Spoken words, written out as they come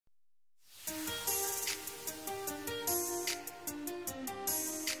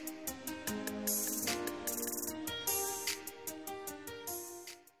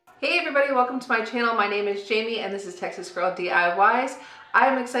everybody, welcome to my channel. My name is Jamie and this is Texas Girl DIYs. I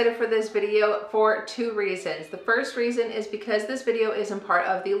am excited for this video for two reasons. The first reason is because this video is in part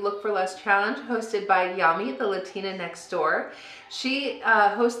of the Look for Less challenge hosted by Yami, the Latina next door. She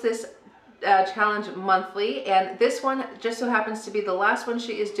hosts this challenge monthly, and this one just so happens to be the last one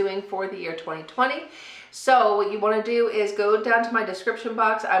she is doing for the year 2020. So what you want to do is go down to my description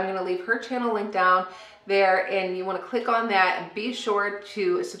box. I'm going to leave her channel link down there, and you want to click on that and be sure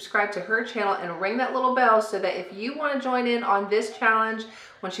to subscribe to her channel and ring that little bell so that if you want to join in on this challenge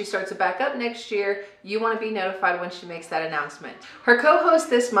when she starts it back up next year, you want to be notified when she makes that announcement. Her co-host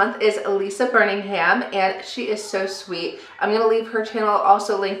this month is Lisa Burningham, and she is so sweet. I'm going to leave her channel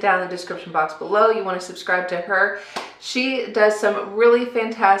also linked down in the description box below. You want to subscribe to her. She does some really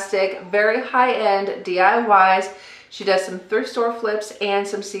fantastic, very high-end DIYs. She does some thrift store flips and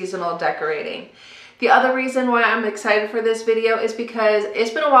some seasonal decorating. The other reason why I'm excited for this video is because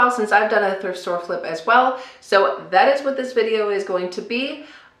it's been a while since I've done a thrift store flip as well. So that is what this video is going to be.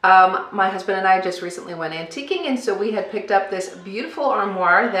 My husband and I just recently went antiquing, and so we had picked up this beautiful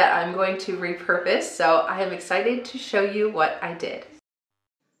armoire that I'm going to repurpose. So I am excited to show you what I did.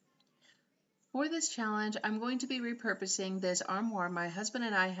 For this challenge, I'm going to be repurposing this armoire my husband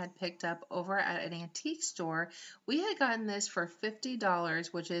and I had picked up over at an antique store. We had gotten this for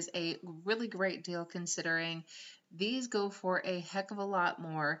 $50, which is a really great deal considering these go for a heck of a lot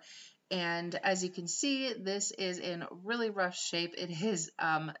more. And as you can see, this is in really rough shape. It is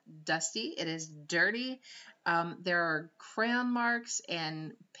dusty, it is dirty. There are crayon marks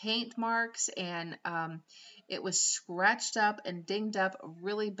and paint marks, and it was scratched up and dinged up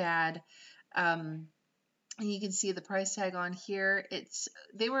really bad. And you can see the price tag on here.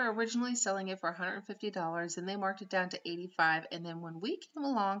 They were originally selling it for $150 and they marked it down to $85. And then when we came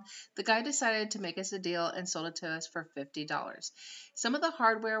along, the guy decided to make us a deal and sold it to us for $50. Some of the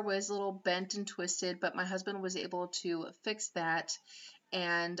hardware was a little bent and twisted, but my husband was able to fix that.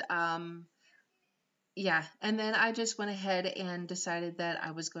 And yeah, and then I just went ahead and decided that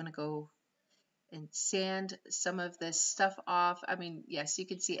I was going to go and sand some of this stuff off. I mean, yes, you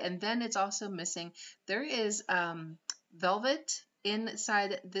can see. And then it's also missing. There is velvet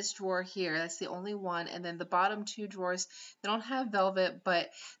inside this drawer here. That's the only one. And then the bottom two drawers, they don't have velvet,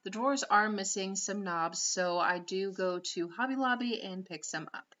 but the drawers are missing some knobs. So I do go to Hobby Lobby and pick some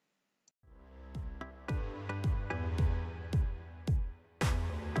up.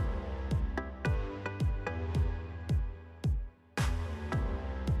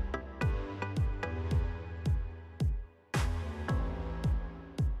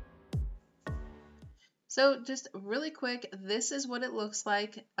 So just really quick, this is what it looks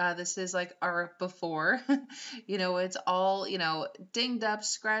like. This is like our before. You know, it's all, you know, dinged up,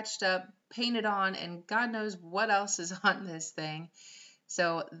 scratched up, painted on, and God knows what else is on this thing.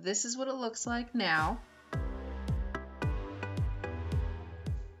 So this is what it looks like now.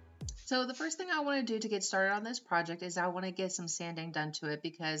 So the first thing I want to do to get started on this project is I want to get some sanding done to it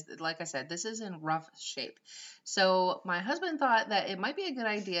because, like I said, this is in rough shape. So my husband thought that it might be a good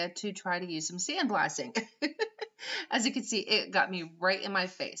idea to try to use some sandblasting. As you can see, it got me right in my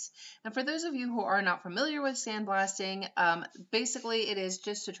face. And for those of you who are not familiar with sandblasting, basically it is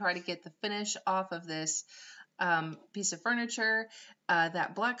just to try to get the finish off of this piece of furniture.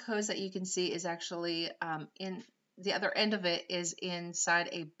 That black hose that you can see is actually in the other end of it is inside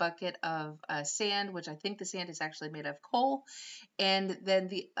a bucket of sand, which I think the sand is actually made of coal. And then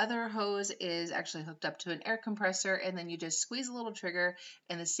the other hose is actually hooked up to an air compressor, and then you just squeeze a little trigger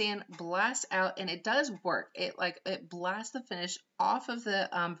and the sand blasts out, and it does work. It blasts the finish off of the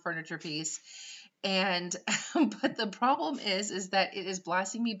furniture piece. And but the problem is that it is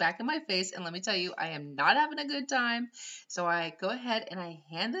blasting me back in my face, and let me tell you, I am not having a good time. So I go ahead and I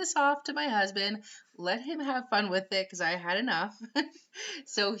hand this off to my husband, let him have fun with it because I had enough.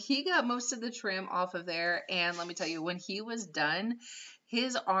 So he got most of the trim off of there, and let me tell you, when he was done,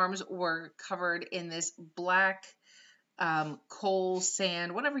 his arms were covered in this black coal,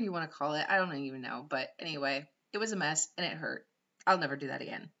 sand, whatever you want to call it. I don't even know, but anyway, it was a mess and it hurt. I'll never do that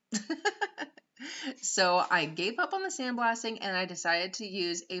again. So I gave up on the sandblasting and I decided to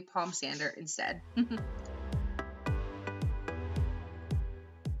use a palm sander instead.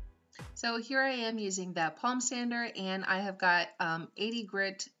 So here I am using that palm sander, and I have got 80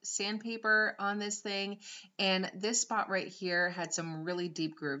 grit sandpaper on this thing, and this spot right here had some really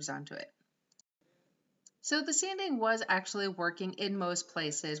deep grooves onto it. So the sanding was actually working in most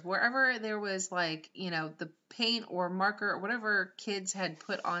places. Wherever there was like, the paint or marker or whatever kids had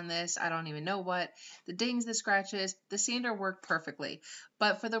put on this, I don't even know what, the dings, the scratches, the sander worked perfectly.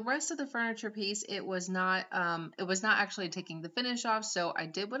 But for the rest of the furniture piece, it was not actually taking the finish off. So I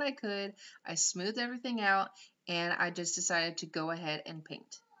did what I could. I smoothed everything out and I just decided to go ahead and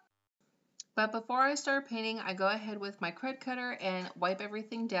paint. But before I start painting, I go ahead with my Krud Kutter and wipe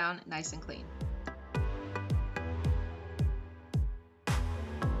everything down nice and clean.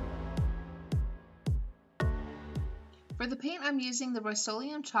 For the paint, I'm using the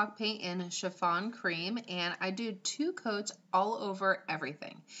Rustoleum chalk paint in Chiffon cream, and I do 2 coats all over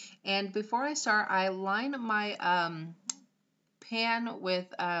everything. And before I start, I line my pan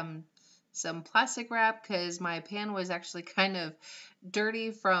with some plastic wrap because my pan was actually kind of dirty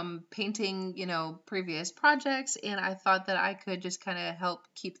from painting, previous projects, and I thought that I could just kind of help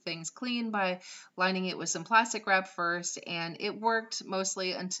keep things clean by lining it with some plastic wrap first, and it worked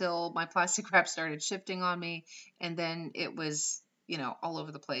mostly until my plastic wrap started shifting on me, and then it was all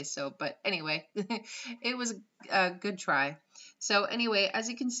over the place. So, but anyway, it was a good try. So anyway, as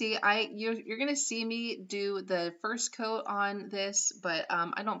you can see, you're gonna see me do the first coat on this, but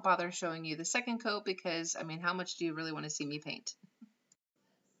I don't bother showing you the second coat because, I mean, how much do you really want to see me paint?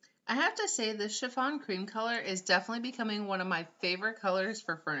 I have to say the chiffon cream color is definitely becoming one of my favorite colors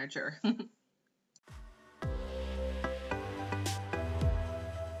for furniture.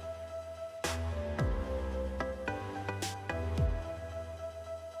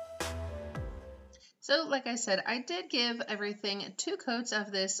 So like I said, I did give everything 2 coats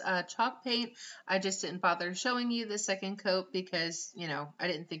of this chalk paint. I just didn't bother showing you the second coat because, I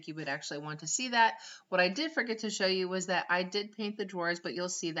didn't think you would actually want to see that. What I did forget to show you was that I did paint the drawers, but you'll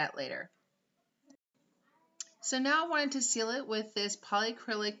see that later. So now I wanted to seal it with this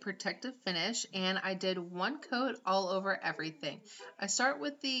polycrylic protective finish, and I did 1 coat all over everything. I start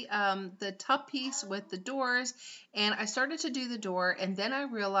with the top piece with the doors, and I started to do the door, and then I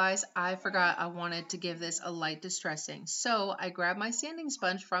realized I forgot I wanted to give this a light distressing. So I grabbed my sanding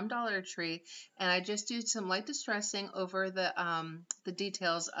sponge from Dollar Tree, and I just did some light distressing over the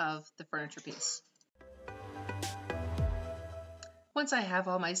details of the furniture piece. Once I have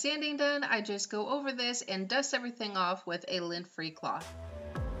all my sanding done, I just go over this and dust everything off with a lint-free cloth.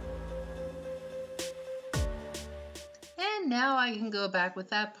 And now I can go back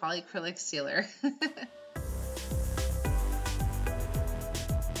with that polycrylic sealer.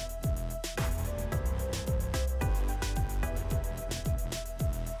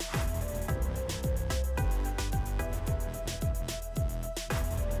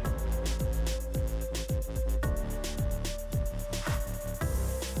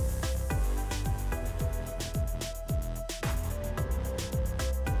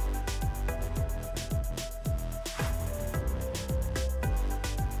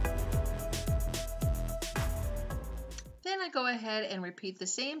 Then I go ahead and repeat the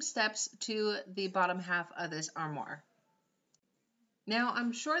same steps to the bottom half of this armoire. Now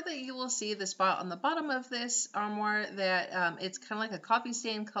I'm sure that you will see the spot on the bottom of this armoire that it's kind of like a coffee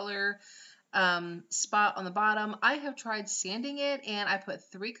stain color spot on the bottom. I have tried sanding it and I put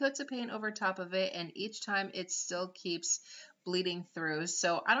 3 coats of paint over top of it, and each time it still keeps bleeding through.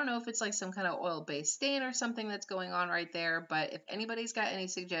 So I don't know if it's like some kind of oil-based stain or something that's going on right there, but if anybody's got any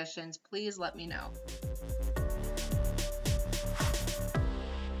suggestions, please let me know.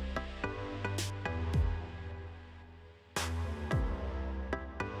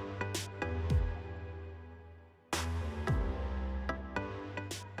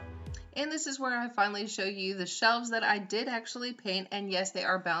 And this is where I finally show you the shelves that I did actually paint. And yes, they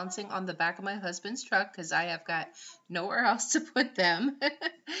are balancing on the back of my husband's truck because I have got nowhere else to put them.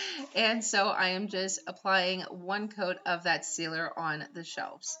 And so I am just applying 1 coat of that sealer on the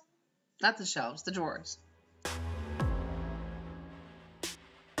shelves. Not the shelves, the drawers.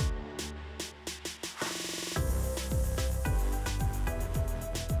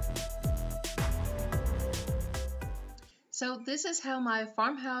 So this is how my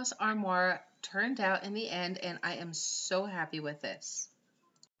farmhouse armoire turned out in the end, and I am so happy with this.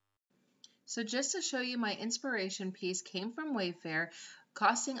 So just to show you, my inspiration piece came from Wayfair,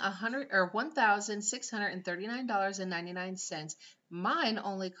 costing $1,639.99. Mine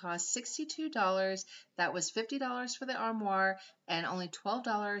only cost $62. That was $50 for the armoire and only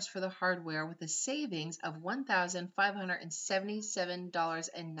 $12 for the hardware, with a savings of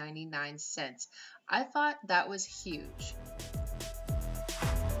 $1,577.99. I thought that was huge.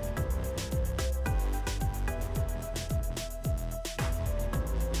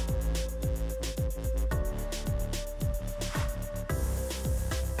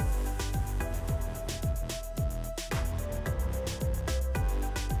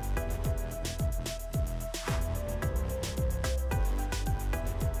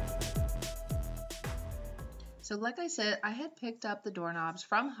 So like I said, I had picked up the doorknobs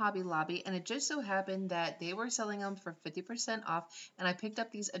from Hobby Lobby, and it just so happened that they were selling them for 50% off, and I picked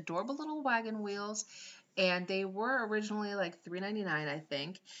up these adorable little wagon wheels, and they were originally like $3.99, I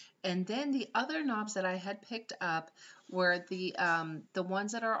think. And then the other knobs that I had picked up were the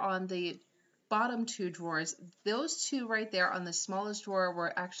ones that are on the bottom two drawers. Those two right there on the smallest drawer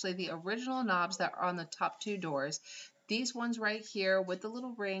were actually the original knobs that are on the top two doors. These ones right here with the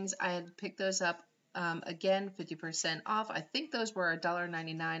little rings, I had picked those up again, 50% off. I think those were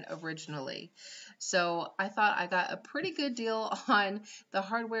 $1.99 originally. So I thought I got a pretty good deal on the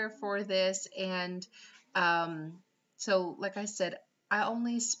hardware for this. And so like I said, I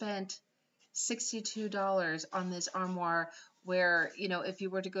only spent $62 on this armoire, where, you know, if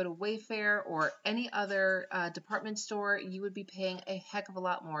you were to go to Wayfair or any other department store, you would be paying a heck of a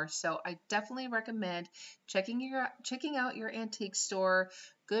lot more. So I definitely recommend checking out your antique store,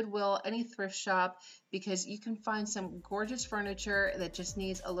 Goodwill, any thrift shop, because you can find some gorgeous furniture that just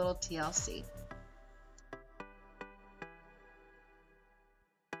needs a little TLC.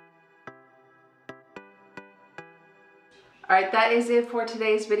 Alright, that is it for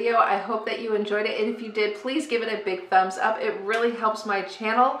today's video. I hope that you enjoyed it, and if you did, please give it a big thumbs up. It really helps my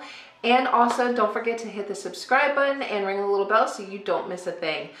channel. And also, don't forget to hit the subscribe button and ring the little bell so you don't miss a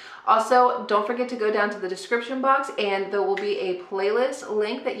thing. Also, don't forget to go down to the description box, and there will be a playlist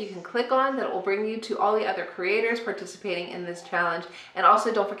link that you can click on that will bring you to all the other creators participating in this challenge. And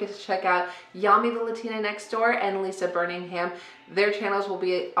also, don't forget to check out Yami the Latina next door and Lisa Burningham. Their channels will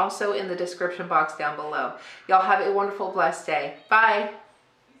be also in the description box down below. Y'all have a wonderful, blessed day. Bye!